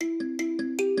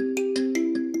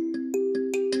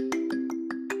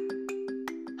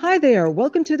Hi there.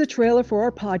 Welcome to the trailer for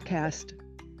our podcast.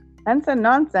 Sense and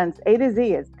Nonsense A to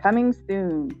Z is coming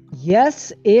soon.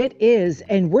 Yes, it is.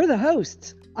 And we're the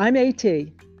hosts. I'm AT.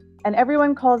 And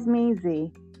everyone calls me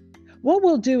Z. What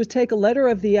we'll do is take a letter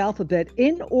of the alphabet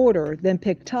in order, then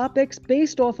pick topics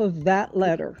based off of that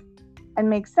letter. And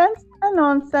make sense and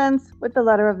nonsense with the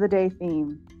letter of the day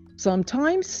theme.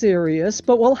 Sometimes serious,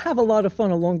 but we'll have a lot of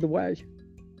fun along the way.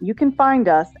 You can find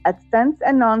us at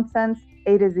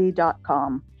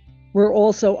senseandnonsenseatoz.com. We're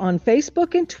also on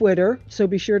Facebook and Twitter, so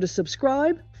be sure to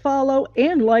subscribe, follow,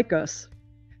 and like us.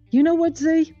 You know what,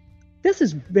 Z? This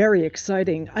is very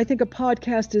exciting. I think a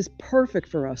podcast is perfect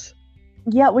for us.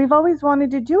 Yeah, we've always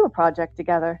wanted to do a project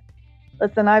together.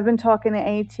 Listen, I've been talking to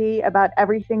AT about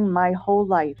everything my whole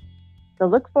life. So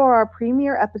look for our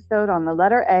premiere episode on the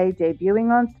letter A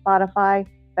debuting on Spotify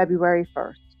February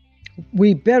 1st.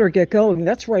 We better get going.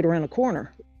 That's right around the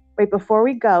corner. Wait, before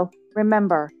we go,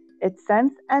 remember, it's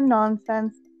Sense and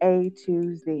Nonsense A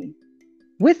to Z.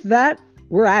 With that,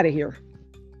 we're out of here.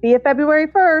 See you February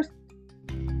 1st.